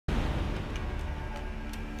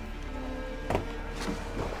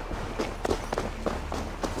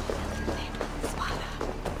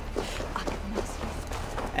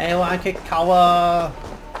Anyone can cover.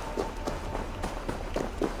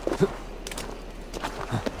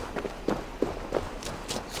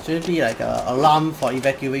 Should be like an alarm for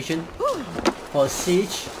evacuation for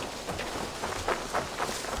siege.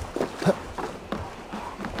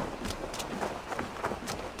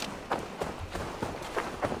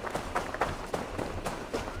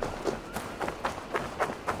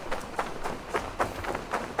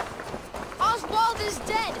 Oswald is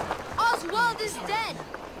dead! Oswald is dead!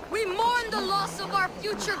 We mourn the loss of our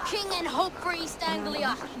future king and hope for East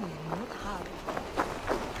Anglia.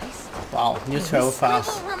 Wow, news travel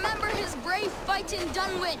fast. We will remember his brave fight in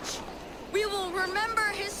Dunwich. We will remember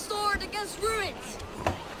his sword against Ruins.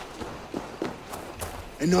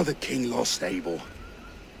 Another king lost, Eivor.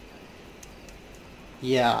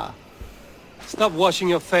 Yeah. Stop washing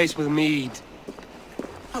your face with mead.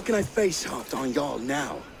 How can I face Halfdan Jarl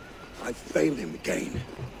now? I failed him again.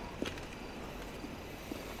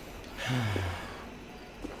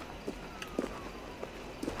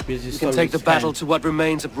 You can take the battle to what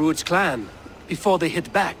remains of Rued's clan, before they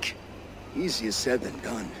hit back. Easier said than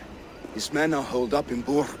done. His men are holed up in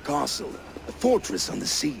Burgh Castle, a fortress on the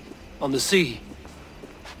sea. On the sea?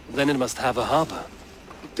 Then it must have a harbor.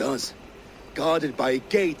 It does. Guarded by a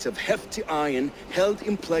gate of hefty iron, held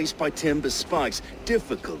in place by timber spikes,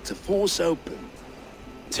 difficult to force open.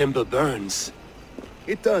 Timber burns.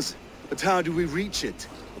 It does, but how do we reach it?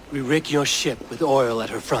 We rig your ship with oil at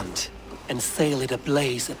her front, and sail it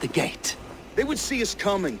ablaze at the gate. They would see us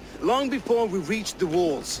coming, long before we reached the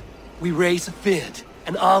walls. We raise a Fyrd,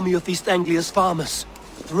 an army of East Anglia's farmers.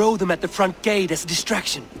 Throw them at the front gate as a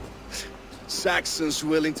distraction. Saxons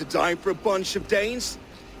willing to die for a bunch of Danes?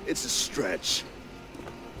 It's a stretch.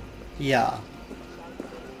 Yeah.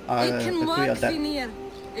 It can agree work, on that. Finia.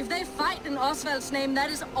 If they fight in Oswald's name, that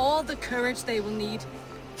is all the courage they will need.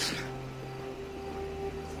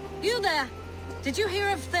 You there! Did you hear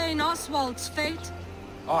of Thane Oswald's fate?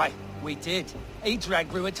 Aye, we did. He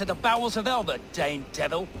dragged Rued to the bowels of hell, the Dane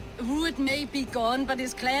devil. Rued may be gone, but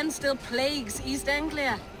his clan still plagues East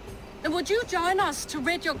Anglia. And would you join us to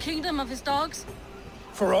rid your kingdom of his dogs?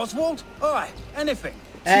 For Oswald? Aye, anything.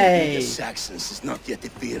 Hey. The Saxons is not yet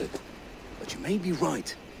defeated. But you may be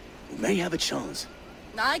right. We may have a chance.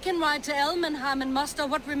 I can ride to Elmenham and muster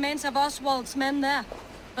what remains of Oswald's men there.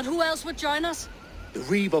 But who else would join us? The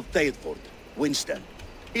Reeve of Thetford, Winston.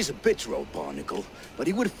 He's a bitter old barnacle, but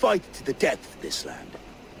he would fight to the death for this land.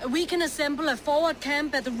 We can assemble a forward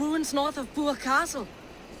camp at the ruins north of Burgh Castle.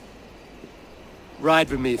 Ride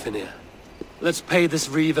with me, Finia. Let's pay this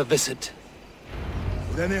Reeve a visit.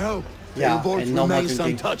 With any hope, Yeah, Eivor and no more remains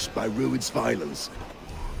drinking. untouched by Rued's violence.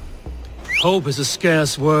 Hope is a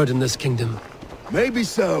scarce word in this kingdom. Maybe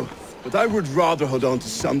so, but I would rather hold on to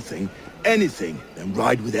something, anything, than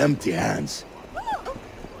ride with empty hands.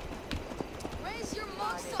 Raise your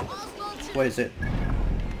mugs to Oswald's... Where is it?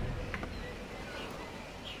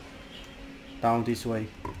 Down this way.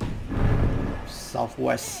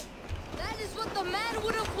 Southwest. That is what the man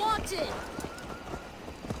would have wanted.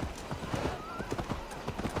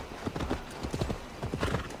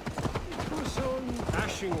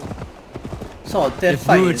 So that If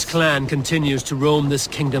fight Rued's is... clan continues to roam this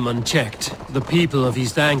kingdom unchecked, the people of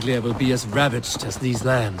East Anglia will be as ravaged as these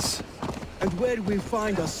lands. And where do we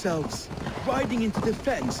find ourselves? Riding into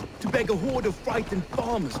defense to beg a horde of frightened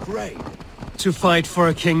farmers for aid. To fight for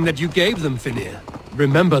a king that you gave them, Finia.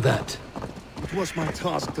 Remember that. It was my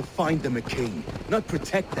task to find them a king, not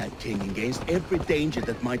protect that king against every danger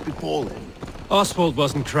that might befall him. Oswald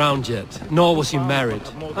wasn't crowned yet, nor was he married.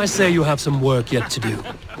 I say you have some work yet to do.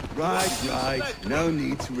 Right. No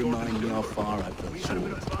need to remind me how far I've come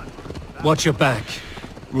short. Watch your back.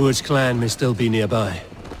 Rued's clan may still be nearby.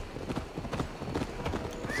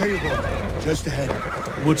 Tell you what, just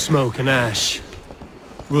ahead. Wood smoke and ash.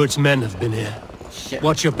 Rued's men have been here. Shit.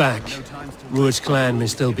 Watch your back. Rued's clan may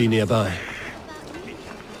still be nearby.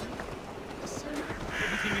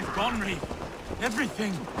 Everything is gone, Reeve.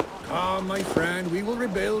 Everything. Calm, my friend. We will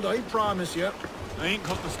rebuild, I promise you. I ain't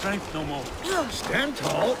got the strength no more. Stand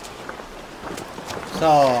tall. So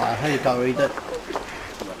I heard you got raided.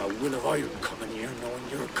 Well, a will of iron coming here, knowing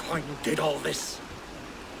your kind did all this.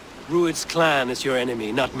 Rued's clan is your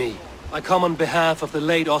enemy, not me. I come on behalf of the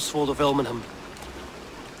late Oswald of Elmenham.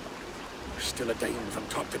 You're still a Dane from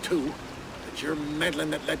top to two. It's your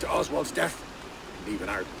meddling that led to Oswald's death, leaving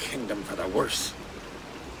our kingdom for the worse.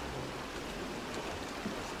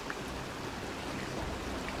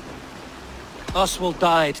 Oswald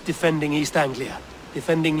died defending East Anglia,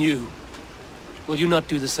 defending you. Will you not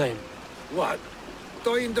do the same? What?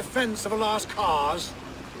 Die in defense of a lost cause?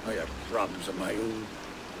 I have problems of my own.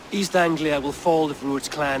 East Anglia will fall if Rued's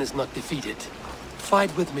clan is not defeated.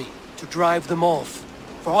 Fight with me to drive them off,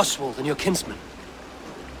 for Oswald and your kinsmen.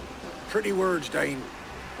 Pretty words, Dane.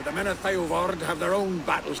 But the men of Eivor have their own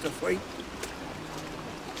battles to fight.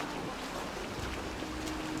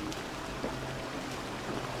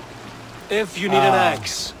 If you need an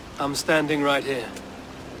axe, I'm standing right here.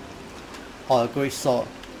 Oh, a great sword.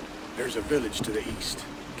 There's a village to the east,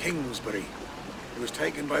 Kingsbury. It was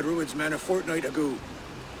taken by Rued's men a fortnight ago.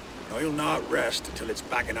 I'll not rest until it's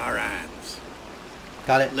back in our hands.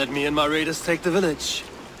 Got it. Let me and my raiders take the village.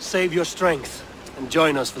 Save your strength, and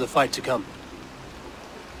join us for the fight to come.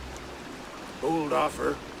 Bold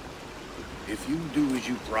offer. If you do as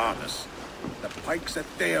you promise, the pikes at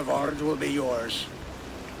Eivor will be yours.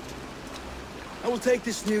 I will take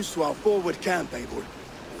this news to our forward camp, Eivor.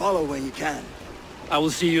 Follow when you can. I will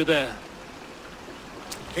see you there.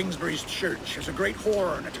 Kingsbury's church has a great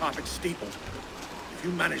horn atop its steeple. If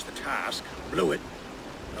you manage the task, blow it,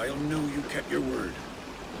 I'll know you kept your word.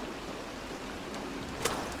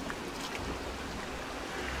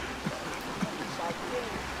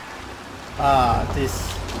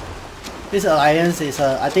 This alliance is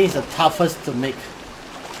I think it's the toughest to make.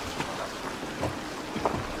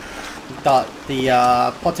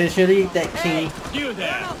 The potentially that king. You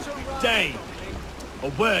there, Dane. A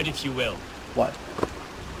word, if you will. What?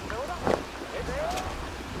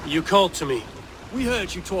 You called to me. We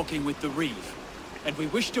heard you talking with the Reeve, and we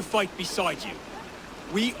wish to fight beside you.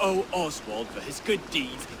 We owe Oswald for his good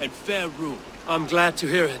deeds and fair rule. I'm glad to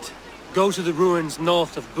hear it. Go to the ruins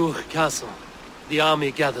north of Burgh Castle. The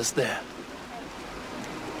army gathers there.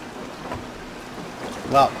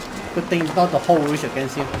 Well, good thing not the whole wish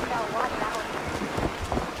against him.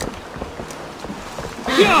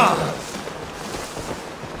 Yeah!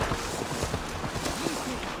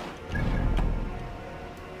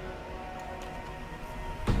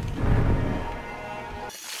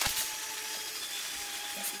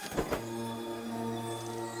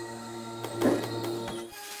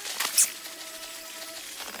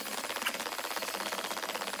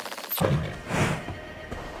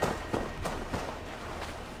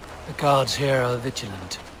 The guards here are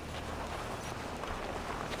vigilant.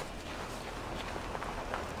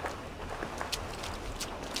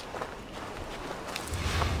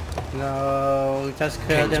 No, just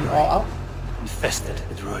clear them all out. Infested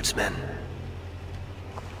with Rued's men.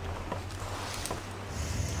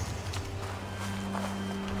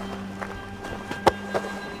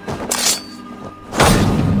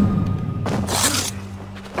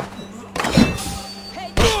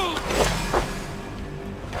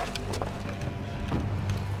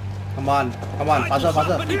 Come on, faster,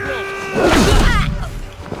 faster.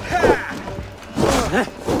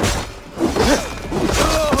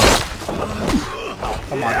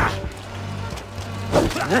 Come on.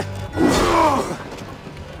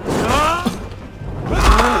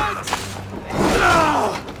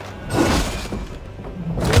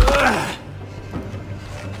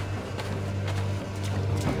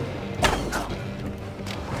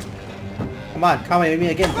 Come on, come with me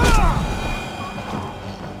again.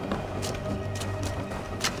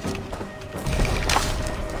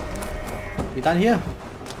 We done here?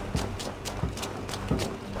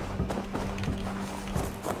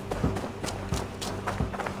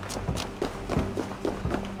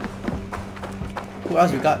 Who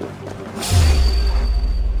else we got?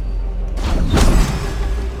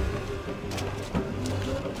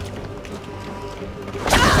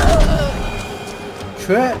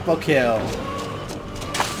 Triple kill.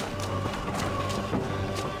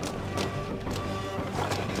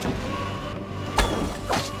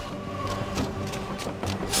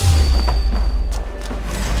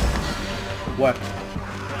 Work.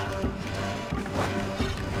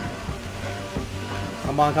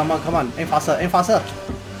 Come on, come on, come on. Aim faster, aim faster.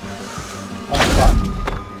 Oh my god.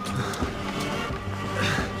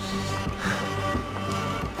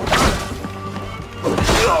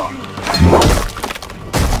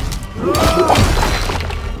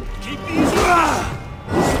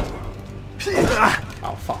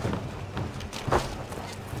 Oh fuck.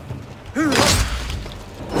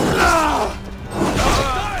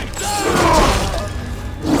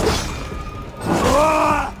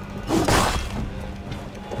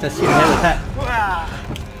 Let's see the head attack.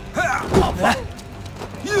 Oh fuck.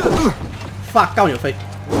 Fuck, down your face.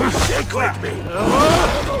 Stick with me.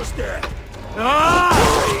 Almost dead.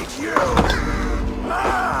 Eat you.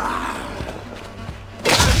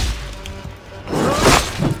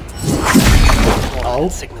 Oh.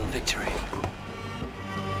 Signal victory.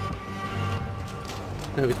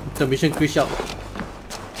 The mission glitched out.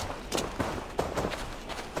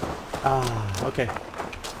 Ah, okay.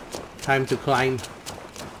 Time to climb.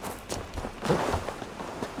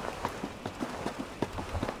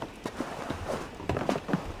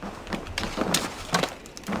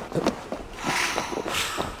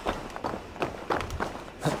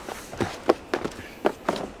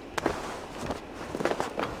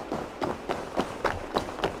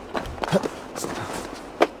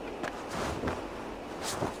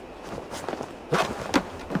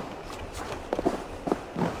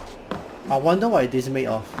 I wonder what it is made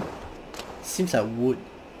of. Seems like wood.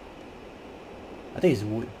 I think it's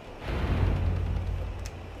wood.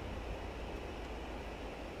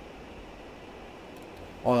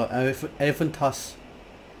 Or elephant tusk.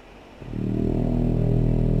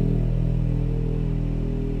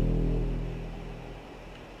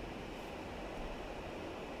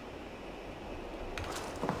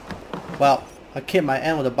 Well, I kept my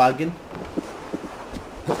end of the bargain.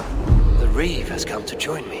 The Reeve has come to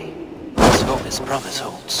join me. Let's hope his promise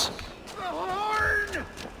holds. The horn!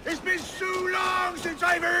 It's been so long since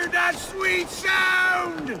I've heard that sweet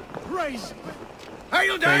sound! Praise!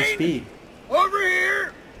 Praise Haildane! be. Over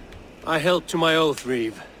here! I held to my oath,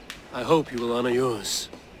 Reeve. I hope you will honor yours.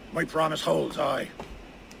 My promise holds, aye.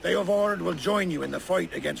 Eivor will join you in the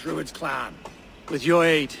fight against Rued's clan. With your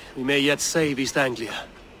aid, we may yet save East Anglia.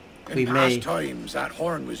 We In may. past times, that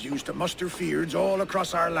horn was used to muster fyrds all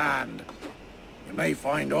across our land. You may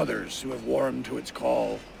find others who have warmed to its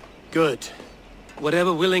call. Good.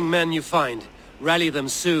 Whatever willing men you find, rally them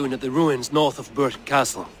soon at the ruins north of Burgh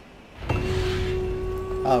Castle.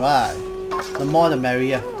 Alright. The more the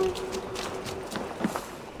merrier.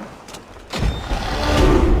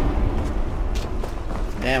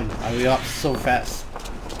 Damn, I read up so fast.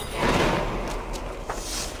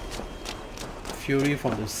 Fury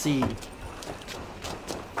from the sea.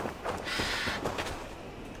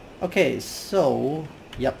 Okay, so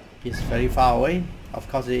yep, it's very far away. Of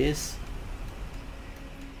course it is.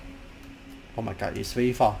 Oh my god, it's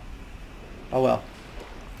very far. Oh well.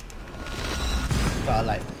 Got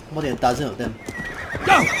like more than a dozen of them.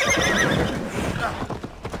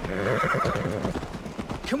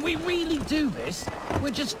 Can we really do this?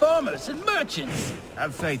 We're just farmers and merchants.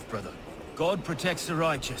 Have faith, brother. God protects the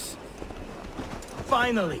righteous.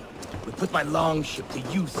 Finally, we put my longship to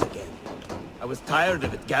use again. I was tired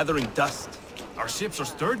of it gathering dust. Our ships are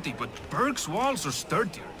sturdy, but Burgh's walls are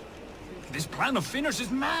sturdier. This plan of Finner's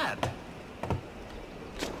is mad.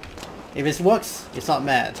 If it works, it's not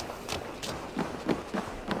mad.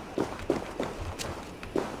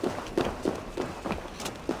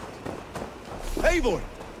 Eivor!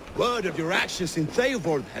 Word of your actions in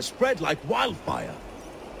Eivor has spread like wildfire.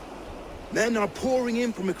 Men are pouring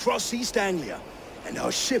in from across East Anglia, and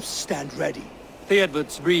our ships stand ready.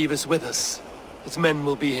 Theodward's Reeve is with us. His men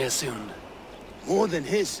will be here soon. More than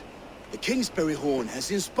his, the Kingsbury Horn has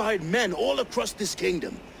inspired men all across this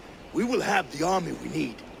kingdom. We will have the army we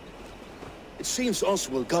need. It seems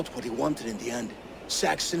Oswald got what he wanted in the end.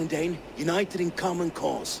 Saxon and Dane united in common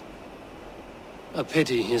cause. A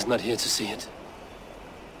pity he is not here to see it.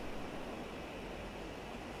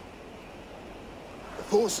 The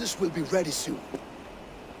forces will be ready soon.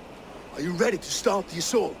 Are you ready to start the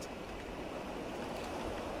assault?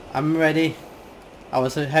 I'm ready. I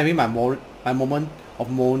was having my moment of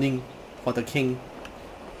mourning for the king.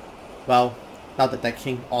 Well, not that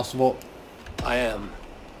king, Oswald. I am.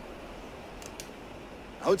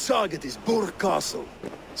 Our target is Burgh Castle,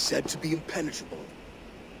 said to be impenetrable.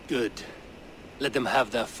 Good. Let them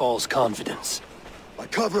have their false confidence. By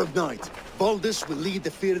cover of night, Valdis will lead the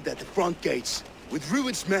Fyrd at the front gates. With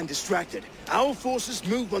Rued's men distracted, our forces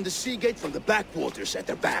move on the sea gate from the backwaters at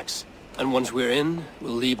their backs. And once we're in,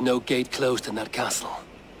 we'll leave no gate closed in that castle.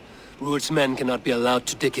 Rued's men cannot be allowed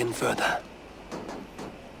to dig in further.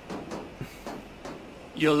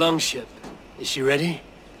 Your longship, is she ready?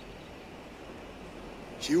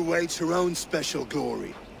 She awaits her own special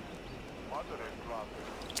glory.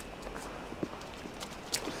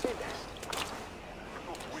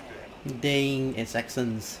 Dane and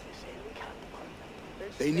Saxons.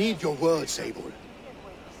 They need your words, Eivor.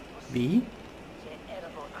 Me?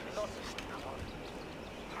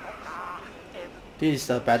 This is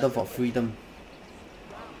the battle for freedom.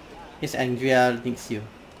 East Anglia needs you.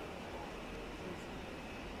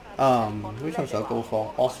 Which one should I go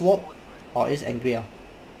for? Oswald or East Anglia?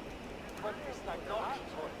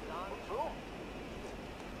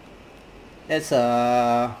 Let's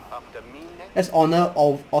honor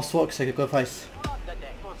of Oswald's sacrifice.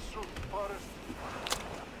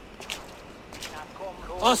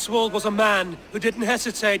 Oswald was a man who didn't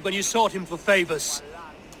hesitate when you sought him for favors.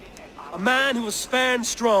 A man who was fair and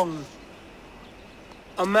strong.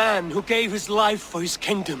 A man who gave his life for his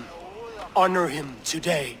kingdom. Honor him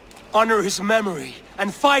today. Honor his memory,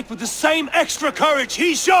 and fight with the same extra courage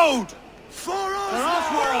he showed! For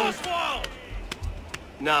Oswald!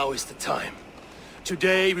 Now is the time.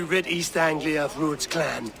 Today we rid East Anglia of Rued's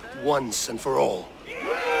clan, once and for all.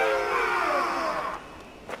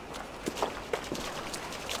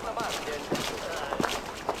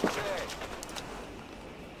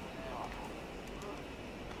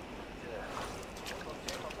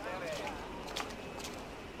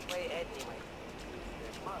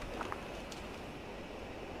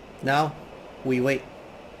 Now, we wait.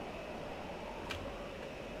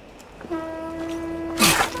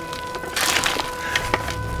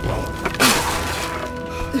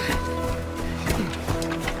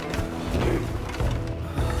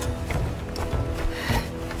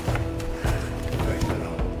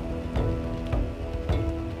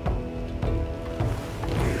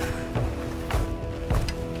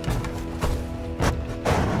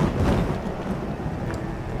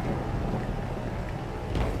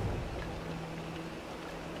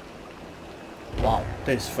 Wow,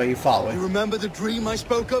 that's very far away. You remember the dream I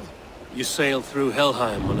spoke of? You sailed through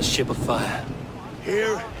Helheim on a ship of fire.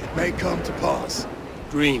 Here, it may come to pass.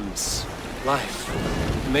 Dreams, life,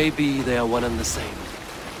 maybe they are one and the same.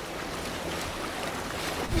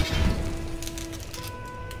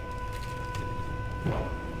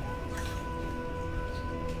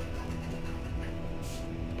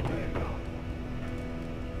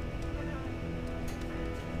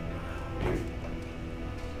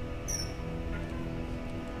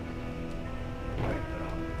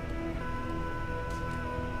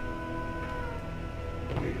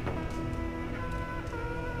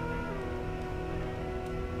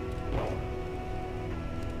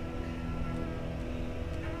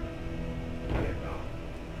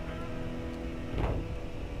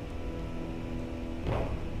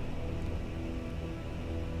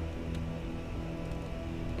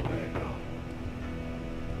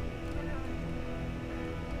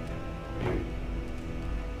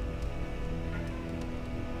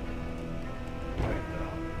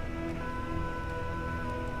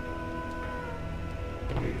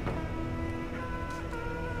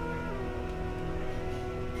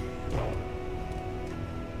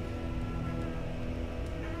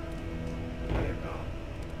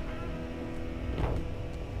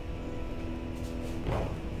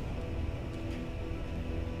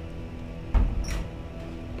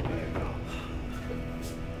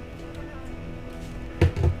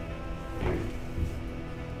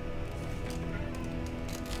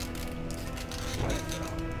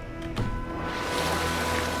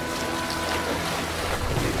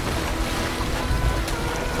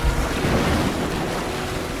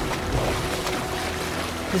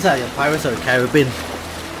 These are your Pirates of the Caribbean.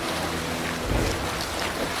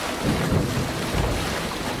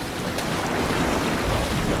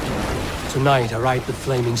 Tonight I ride the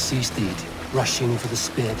flaming sea steed, rushing for the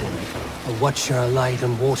spear den. A watcher alight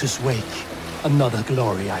on water's wake. Another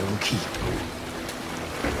glory I will keep.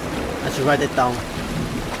 I should write it down.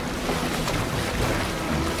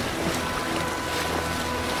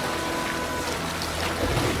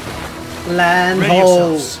 Land Ready ho!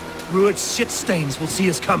 yourselves. Rued's shit stains will see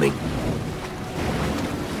us coming.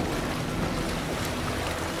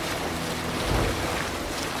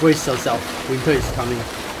 Brace yourself. Winter is coming.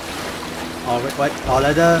 Or what? Or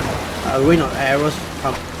rather, a rain of arrows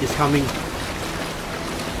is coming.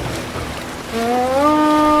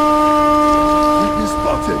 We've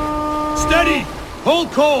spotted. Steady!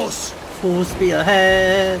 Hold course! Full speed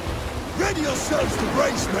ahead! Ready yourselves to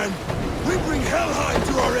brace, men. We bring Helheim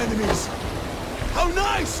to our enemies. How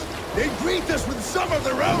nice! They greet us with some of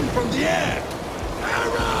their own from the air.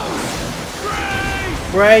 Arrows!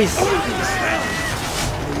 Brace!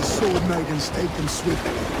 These sword maidens take them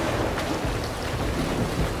swiftly.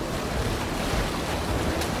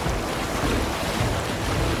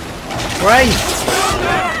 Brace!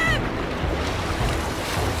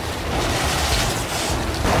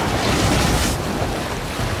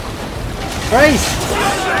 Brace!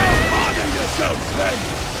 Harden yourselves, men!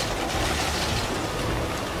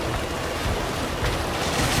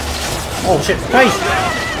 Oh shit, brace!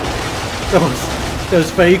 That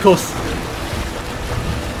was very close.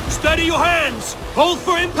 Steady your hands! Hold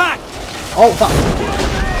for impact! Oh fuck!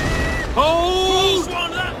 Hold!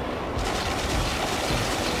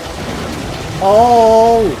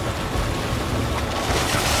 Oh!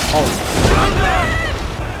 Oh!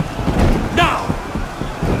 Now!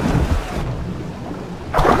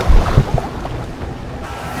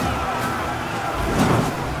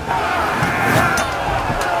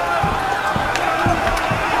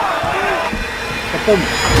 Boom!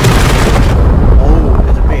 Oh,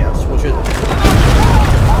 there's a bit of explosion.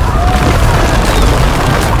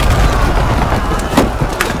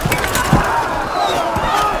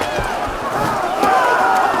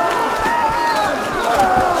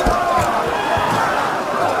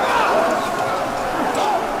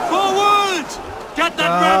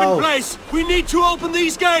 to open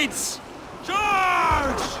these gates!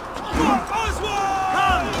 Charge! Oswald!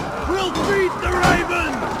 Come! We'll beat the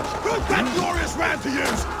Raven! Put that glorious ram to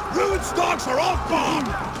use! Ruin's dogs are off board!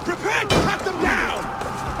 Prepare to cut them down!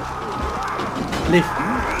 Leave.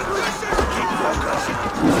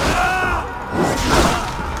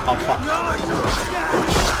 Oh fuck.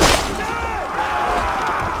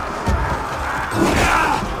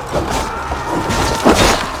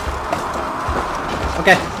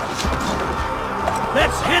 Okay.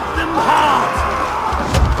 Let's hit them hard!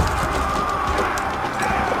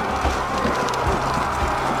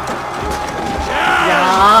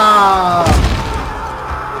 Yeah.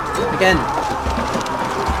 Again.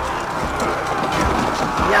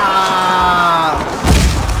 Yeah.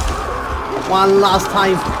 One last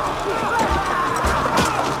time.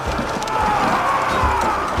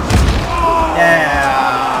 Yeah.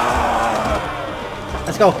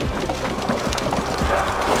 Let's go.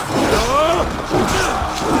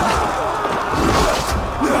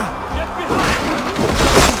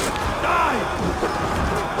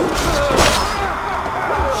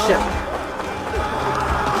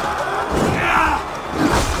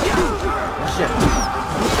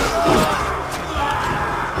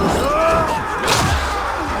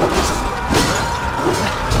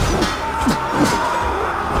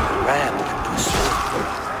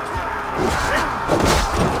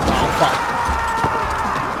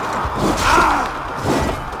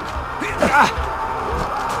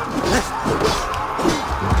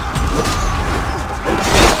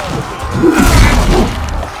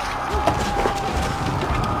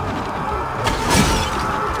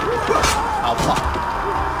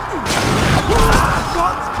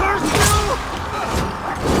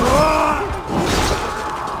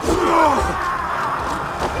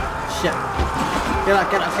 Get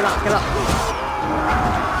up, get up, get up, get up.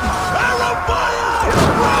 Arrow fire!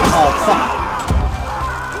 Oh, fuck.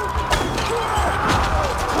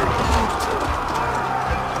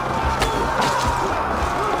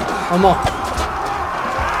 One more.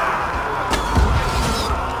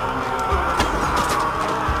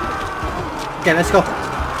 Okay, let's go.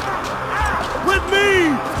 With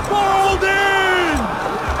me! Fold in!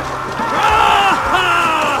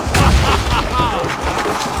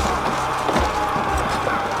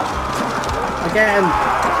 Again.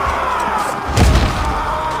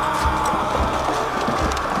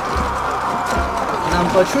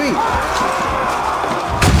 Number 3.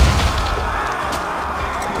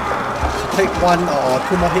 Take 1 or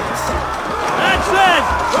 2 more hits. That's it!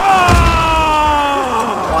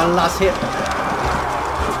 One last hit.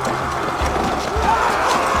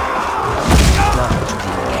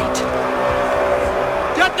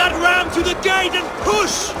 Get that ram to the gate and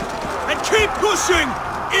push! And keep pushing!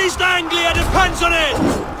 East Anglia depends on it!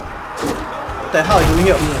 What the hell are you doing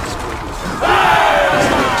here?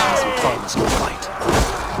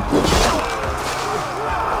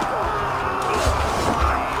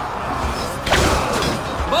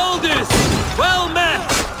 Baldis! Well met!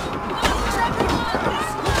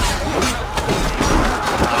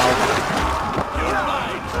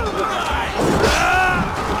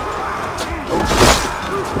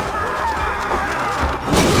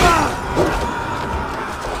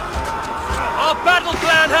 Our battle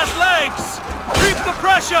plan has legs! Keep the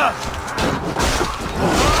pressure!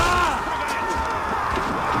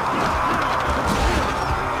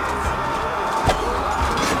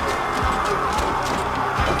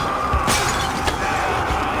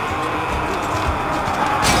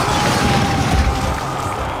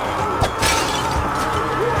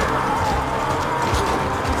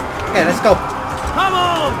 Okay, let's go. Come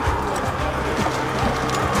on!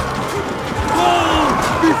 Fall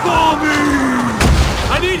before me!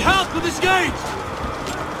 I need help with this gate!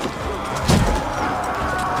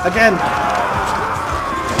 Again.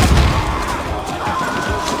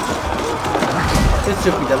 This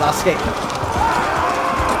should be the last gate.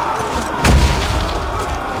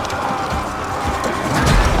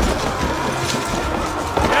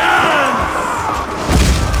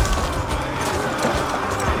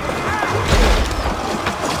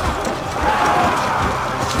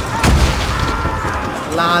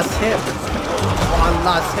 Last hit. One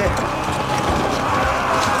last hit.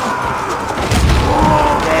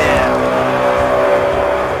 Yeah.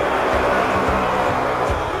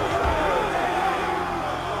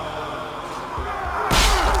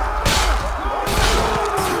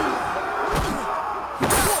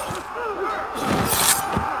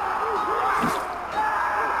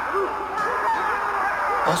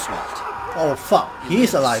 Oswald. Oh fuck, he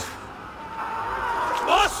is alive.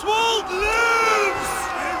 Oswald lives!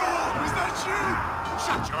 Eivor, is that you?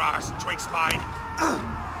 Shut your arse, twig spine!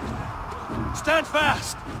 Stand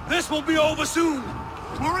fast! This will be over soon!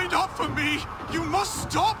 Worry not for me! You must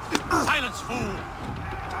stop! Silence, fool!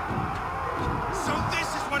 So this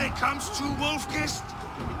is what it comes to, Wolfkist?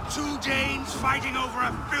 2 Danes fighting over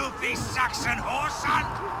a filthy Saxon horse hunt?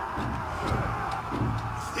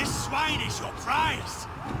 If this swine is your prize,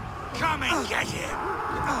 come and get him!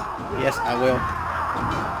 Yes, I will.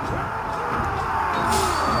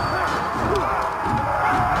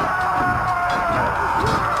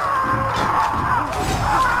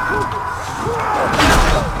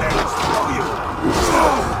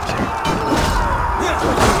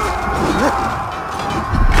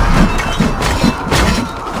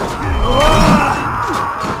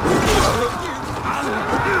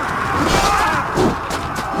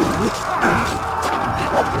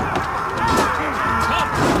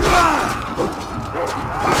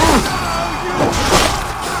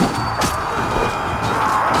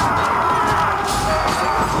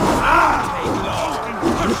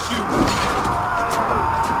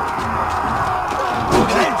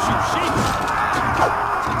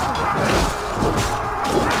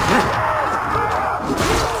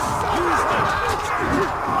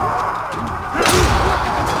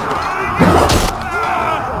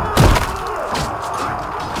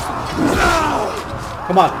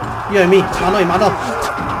 Come on, you and me, mano y mano.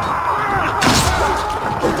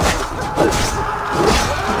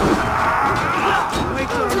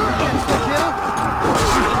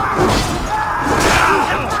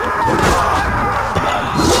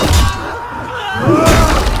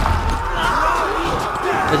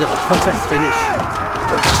 There's a perfect finish.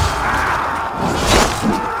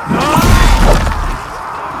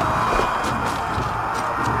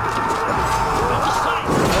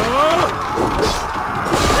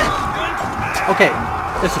 Okay,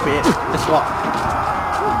 this will be it. Let's walk.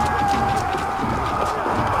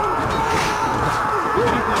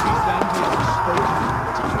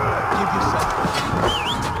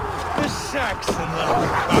 The Saxon love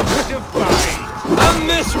to fight. A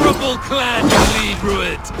miserable clan you lead,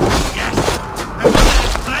 Rued. Yes, the one that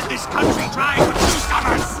has fled this country trying for 2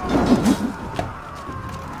 summers.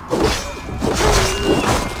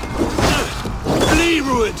 Flee,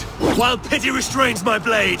 Rued, while pity restrains my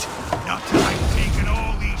blade. Not till I've taken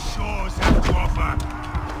all these shores have to offer.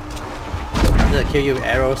 I'm gonna kill you with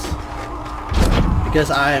arrows. Because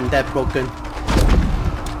I am that broken.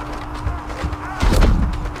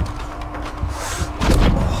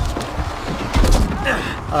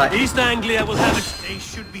 Alright. East Anglia will have it. They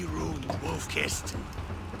should be ruined, Wolf-kissed.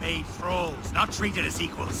 Made thralls, not treated as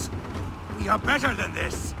equals. We are better than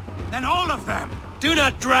this. Than all of them. Do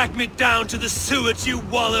not drag me down to the sewage you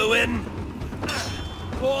wallow in.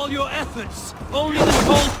 For all your efforts, only the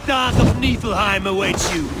cold dark of Niflheim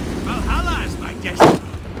awaits you. Valhalla is my destiny.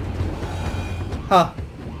 Huh.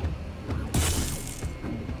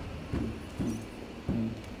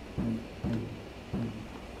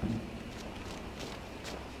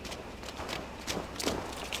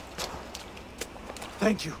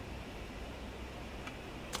 Thank you.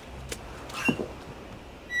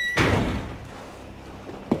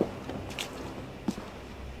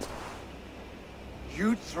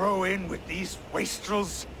 You throw in with these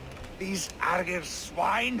wastrels? These Argir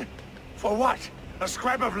swine? For what? A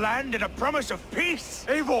scrap of land and a promise of peace?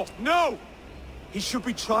 Eivor, no! He should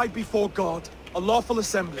be tried before God, a lawful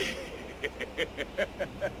assembly.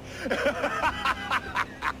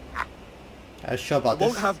 I'm sure about I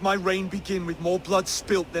won't this. have my reign begin with more blood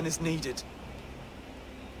spilt than is needed.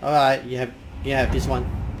 Alright, you have this one.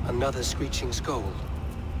 Another screeching scold.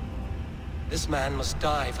 This man must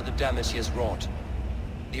die for the damage he has wrought.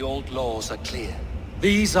 The old laws are clear.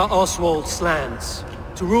 These are Oswald's lands,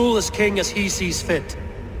 to rule as king as he sees fit.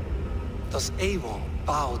 Does Eivor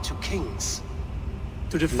bow to kings?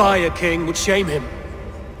 To defy a king would shame him.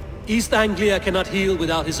 East Anglia cannot heal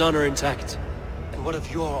without his honor intact. And what of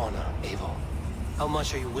your honor, Eivor? How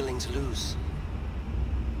much are you willing to lose?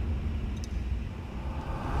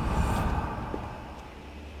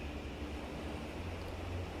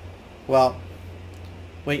 Well,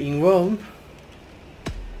 when in Rome,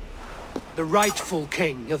 The rightful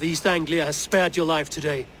king of East Anglia has spared your life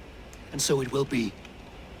today, and so it will be.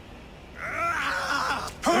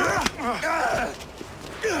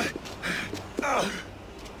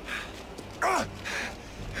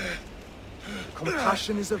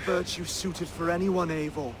 Compassion is a virtue suited for anyone,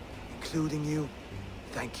 Eivor, including you.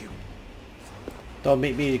 Thank you. don't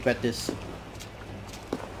make me regret this.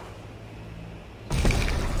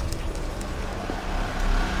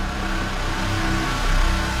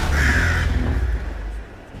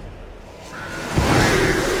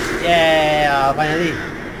 Yeah, finally.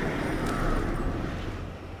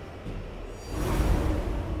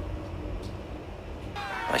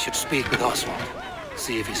 I should speak with Oswald.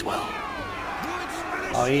 See if he's well.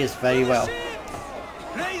 Oh, he is very well.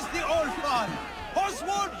 Praise the Old Father!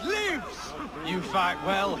 Oswald lives! You fight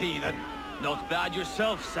well, heathen. Not bad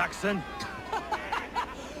yourself, Saxon.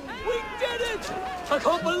 We did it! I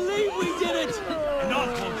can't believe we did it! And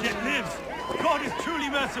Oswald yet lives. God is truly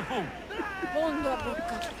merciful.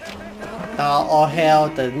 All hail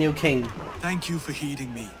the new king. Thank you for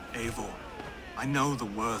heeding me, Eivor. I know the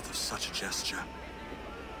worth of such a gesture.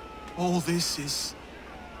 All this is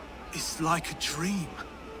like a dream.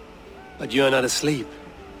 But you're not asleep.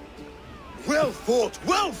 Well fought,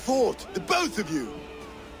 the both of you!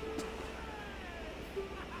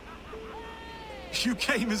 You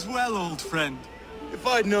came as well, old friend. If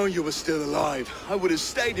I'd known you were still alive, I would have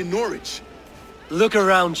stayed in Norwich. Look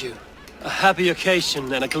around you. A happy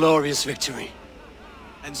occasion and a glorious victory.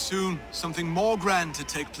 And soon, something more grand to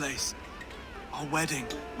take place. Our wedding,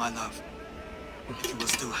 my love. If you will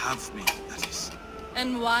still have me, that is.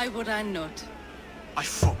 And why would I not? I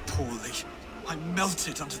fought poorly. I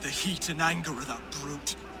melted under the heat and anger of that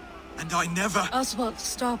brute. And I never... Oswald,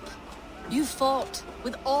 stop. You fought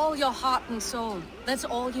with all your heart and soul. That's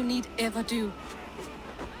all you need ever do.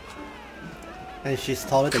 And she's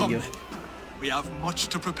taller than Come you. then. We have much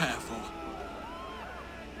to prepare for.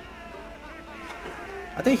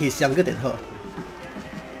 I think he's younger than her.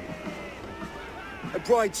 A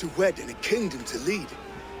bride to wed and a kingdom to lead.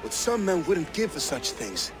 What some men wouldn't give for such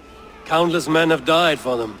things. Countless men have died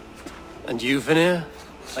for them. And you, Vanir?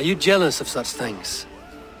 Are you jealous of such things?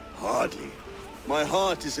 Hardly. My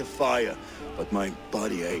heart is afire, but my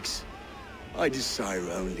body aches. I desire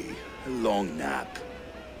only a long nap.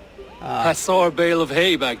 I saw a bale of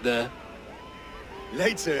hay back there.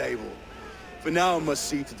 Later, Eivor. For now I must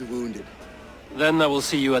see to the wounded. Then I will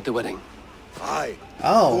see you at the wedding. Aye.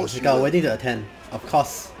 Oh, we got a wedding to attend. Of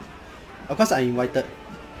course. Of course I'm invited.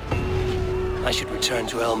 I should return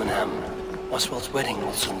to Elmenham. Oswald's wedding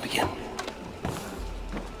will soon begin.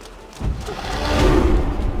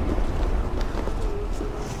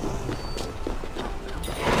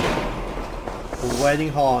 Wedding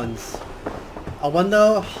horns. I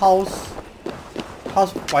wonder how's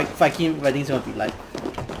Viking weddings gonna be like.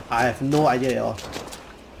 I have no idea at all.